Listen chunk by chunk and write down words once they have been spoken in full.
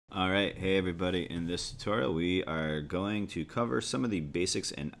Alright, hey everybody, in this tutorial we are going to cover some of the basics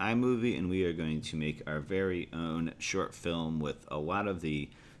in iMovie, and we are going to make our very own short film with a lot of the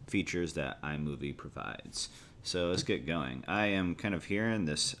features that iMovie provides. So let's get going. I am kind of here in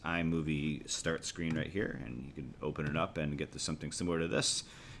this iMovie start screen right here, and you can open it up and get to something similar to this.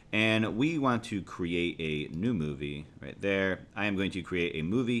 And we want to create a new movie right there. I am going to create a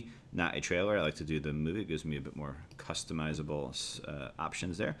movie, not a trailer. I like to do the movie. It gives me a bit more customizable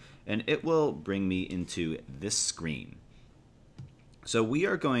options there. And it will bring me into this screen. So we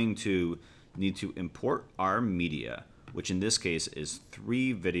are going to need to import our media, which in this case is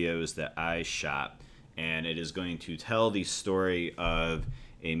 3 videos that I shot. And it is going to tell the story of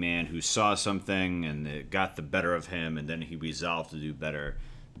a man who saw something and it got the better of him, and then he resolved to do better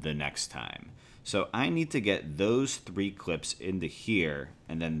the next time. So I need to get those 3 clips into here,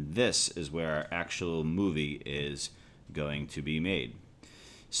 and then this is where our actual movie is going to be made.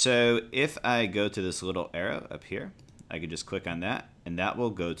 So if I go to this little arrow up here, I can just click on that, and that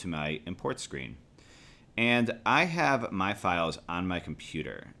will go to my import screen. And I have my files on my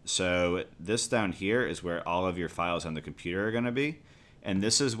computer. So this down here is where all of your files on the computer are going to be, and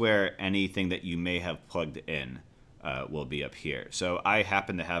this is where anything that you may have plugged in will be up here. So I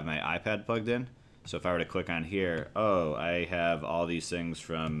happen to have my iPad plugged in. So if I were to click on here, oh, I have all these things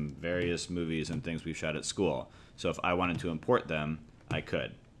from various movies and things we've shot at school. So if I wanted to import them, I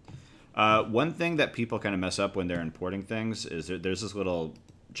could. One thing that people kind of mess up when they're importing things is there's this little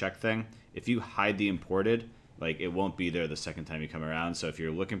check thing. If you hide the imported, like, it won't be there the second time you come around. So if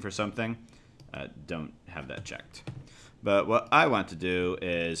you're looking for something, don't have that checked. But what I want to do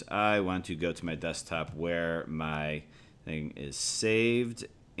is I want to go to my desktop where my thing is saved.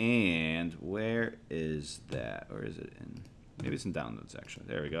 And where is that? Or is it in? Maybe it's in downloads, actually.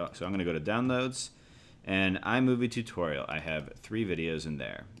 There we go. So I'm going to go to downloads and iMovie tutorial. I have 3 videos in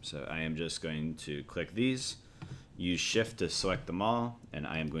there. So I am just going to click these, use shift to select them all, and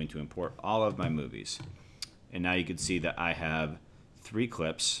I am going to import all of my movies. And now you can see that I have 3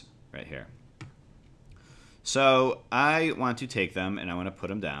 clips right here. So I want to take them and I want to put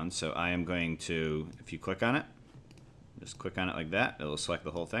them down. So I am going to, if you click on it, just click on it like that, it'll select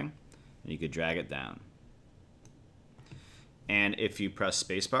the whole thing, and you could drag it down. And if you press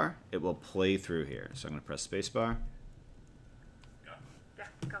spacebar, it will play through here. So I'm going to press spacebar. Go. Yeah,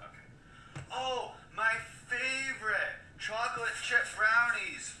 go. Okay. Oh, my favorite chocolate chip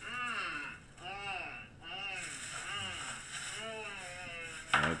brownies.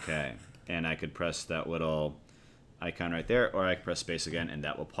 Okay, and I could press that little icon right there, or I could press space again, and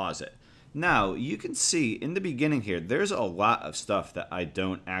that will pause it. Now, you can see in the beginning here, there's a lot of stuff that I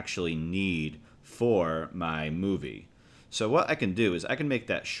don't actually need for my movie. So what I can do is I can make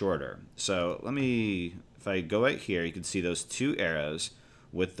that shorter. So let me, if I go right here, you can see those 2 arrows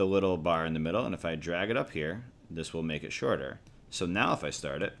with the little bar in the middle, and if I drag it up here, this will make it shorter. So now if I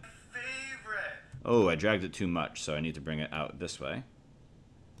start it, oh, I dragged it too much, so I need to bring it out this way.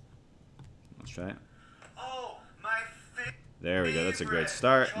 Let's try it. Oh, my favorite. There we go. That's a great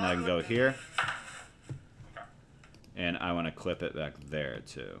start. Now I can go here. And I want to clip it back there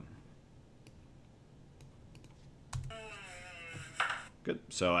too. Good.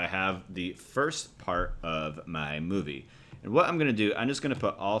 So I have the first part of my movie. And what I'm going to do, I'm just going to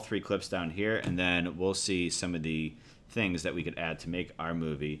put all 3 clips down here, and then we'll see some of the things that we could add to make our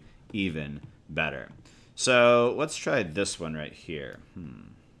movie even better. So let's try this one right here.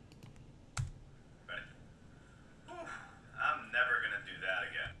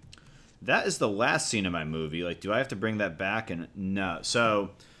 That is the last scene of my movie. Like, do I have to bring that back? And no. So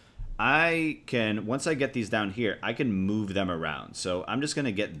I can, once I get these down here, I can move them around. So I'm just going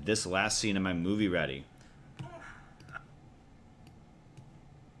to get this last scene of my movie ready.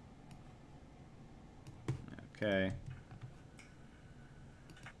 Okay.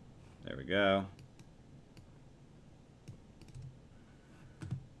 There we go.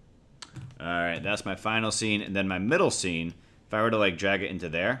 All right, that's my final scene. And then my middle scene, if I were to, like, drag it into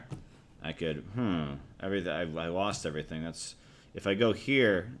there, I could, everything, I lost everything. That's, if I go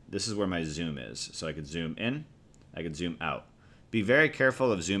here, this is where my zoom is. So I could zoom in, I could zoom out. Be very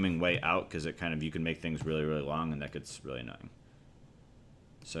careful of zooming way out, because it kind of, you can make things really, really long, and that gets really annoying.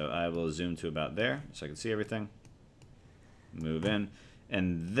 So I will zoom to about there, so I can see everything. Move in.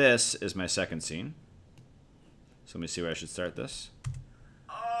 And this is my second scene. So let me see where I should start this.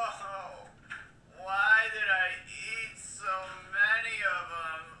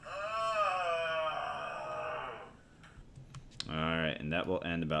 Alright, and that will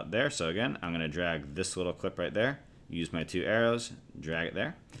end about there. So again, I'm going to drag this little clip right there, use my 2 arrows, drag it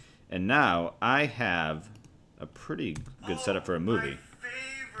there. And now I have a pretty good setup for a movie. My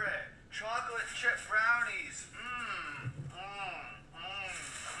favorite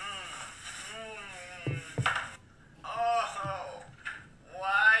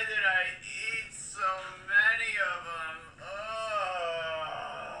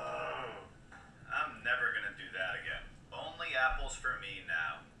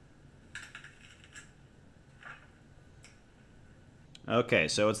Okay,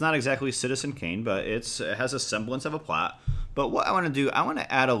 so it's not exactly Citizen Kane, but it has a semblance of a plot. But what I want to do, I want to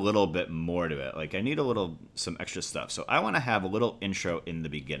add a little bit more to it. Like I need some extra stuff. So I want to have a little intro in the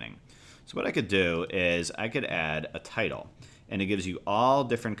beginning. So what I could do is I could add a title, and it gives you all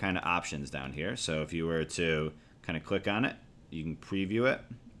different kind of options down here. So if you were to kind of click on it, you can preview it,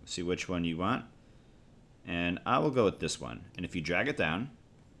 see which one you want. And I will go with this one. And if you drag it down,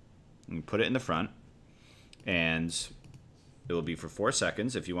 you can put it in the front, and it will be for 4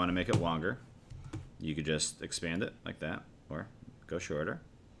 seconds. If you want to make it longer, you could just expand it like that, or go shorter.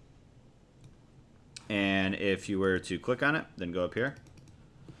 And if you were to click on it, then go up here.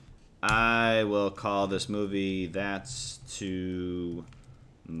 I will call this movie That's Too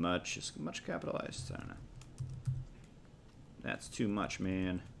Much. Is much capitalized? I don't know. That's too much,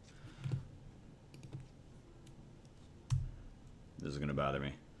 man. This is going to bother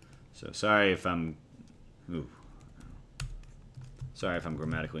me. So sorry if I'm... Ooh. Sorry if I'm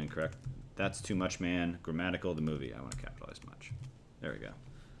grammatically incorrect. That's too much, man. Grammatical, the movie. I want to capitalize much. There we go.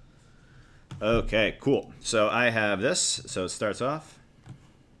 Okay, cool. So I have this. So it starts off.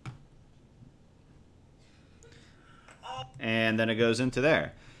 And then it goes into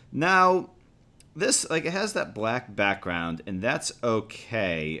there. Now, this, like, it has that black background, and that's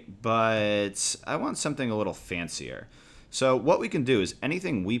okay, but I want something a little fancier. So what we can do is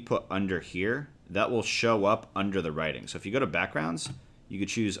anything we put under here, that will show up under the writing. So if you go to backgrounds, you could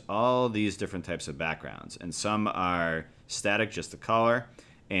choose all these different types of backgrounds, and some are static, just the color,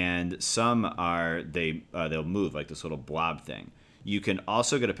 and some are, they'll move, like this little blob thing. You can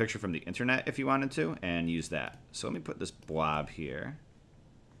also get a picture from the internet if you wanted to and use that. So let me put this blob here.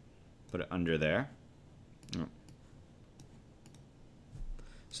 Put it under there.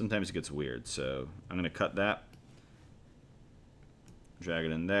 Sometimes it gets weird, so I'm going to cut that. Drag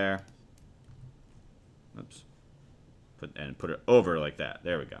it in there. Oops. Put it over like that.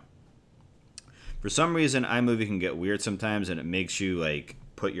 There we go. For some reason, iMovie can get weird sometimes, and it makes you like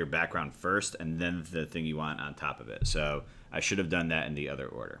put your background first and then the thing you want on top of it. So I should have done that in the other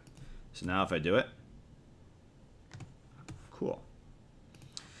order. So now if I do it, cool.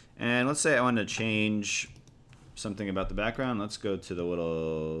 And let's say I want to change something about the background. Let's go to the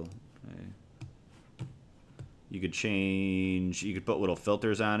little, you could change, you could put little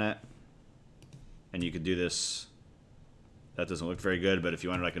filters on it, and you could do this. That doesn't look very good, but if you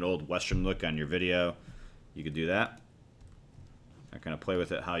wanted like an old Western look on your video, you could do that. I kind of play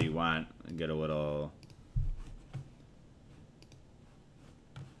with it how you want and get a little,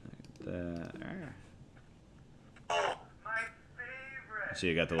 Oh, my favorite. so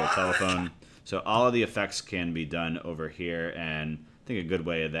you got the little telephone. So all of the effects can be done over here, and I think a good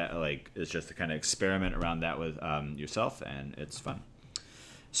way of that, like, is just to kind of experiment around that with yourself, and it's fun.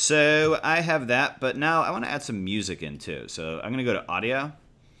 So I have that, but now I want to add some music in too. So I'm going to go to audio,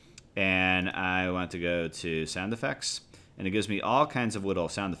 and I want to go to sound effects, and it gives me all kinds of little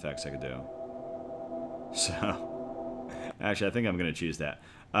sound effects I could do. So actually, I think I'm going to choose that.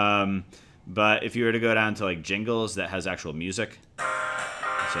 But if you were to go down to like jingles, that has actual music.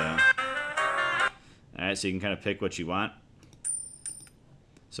 So, all right, so you can kind of pick what you want.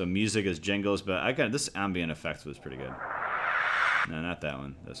 So music is jingles, but I got this ambient effect was pretty good. No, not that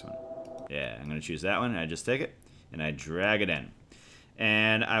one. This one. Yeah, I'm going to choose that one. I just take it, and I drag it in.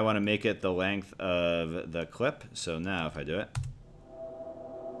 And I want to make it the length of the clip. So now if I do it.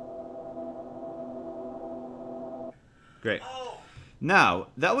 Great. Now,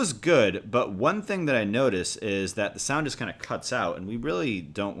 that was good, but one thing that I noticed is that the sound just kind of cuts out, and we really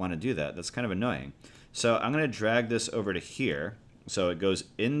don't want to do that. That's kind of annoying. So I'm going to drag this over to here, so it goes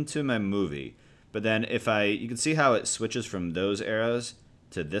into my movie. But then if you can see how it switches from those arrows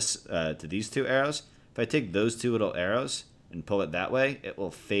to these two arrows. If I take those two little arrows and pull it that way, it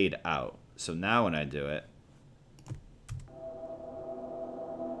will fade out. So now when I do it,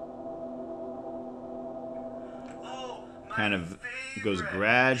 kind of goes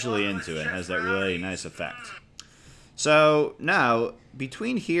gradually into it and has that really nice effect. So now,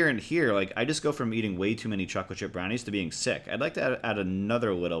 between here and here, like, I just go from eating way too many chocolate chip brownies to being sick. I'd like to add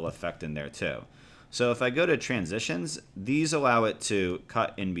another little effect in there too. So if I go to transitions, these allow it to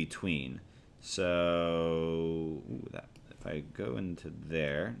cut in between. So if I go into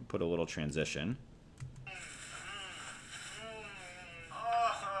there, put a little transition.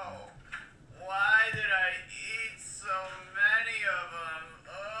 Oh, why did I eat so many of them?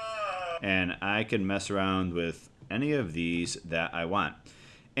 Oh. And I can mess around with any of these that I want.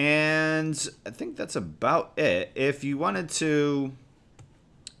 And I think that's about it. If you wanted to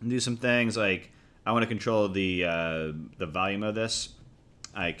do some things like, I want to control the volume of this,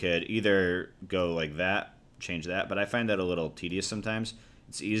 I could either go like that, change that, but I find that a little tedious sometimes.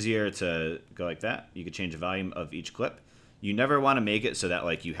 It's easier to go like that. You could change the volume of each clip. You never want to make it so that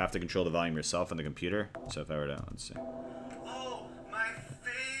like you have to control the volume yourself on the computer. So if I were to, let's see. Oh, my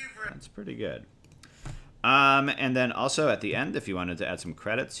favorite. That's pretty good. And then also at the end, if you wanted to add some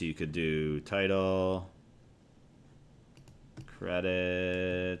credits, you could do title,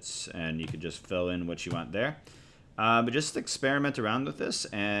 credits, and you could just fill in what you want there. But just experiment around with this,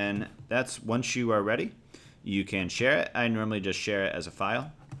 and that's once you are ready, you can share it. I normally just share it as a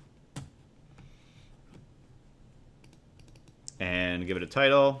file. And give it a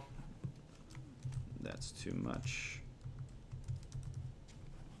title. That's too much.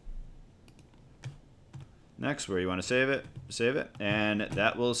 Next, where you want to save it, and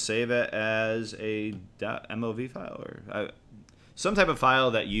that will save it as a .mov file or some type of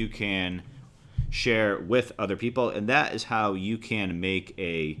file that you can share with other people, and that is how you can make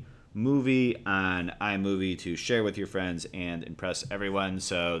a movie on iMovie to share with your friends and impress everyone.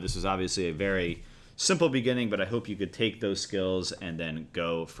 So this is obviously a very simple beginning, but I hope you could take those skills and then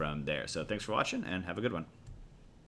go from there. So thanks for watching, and have a good one.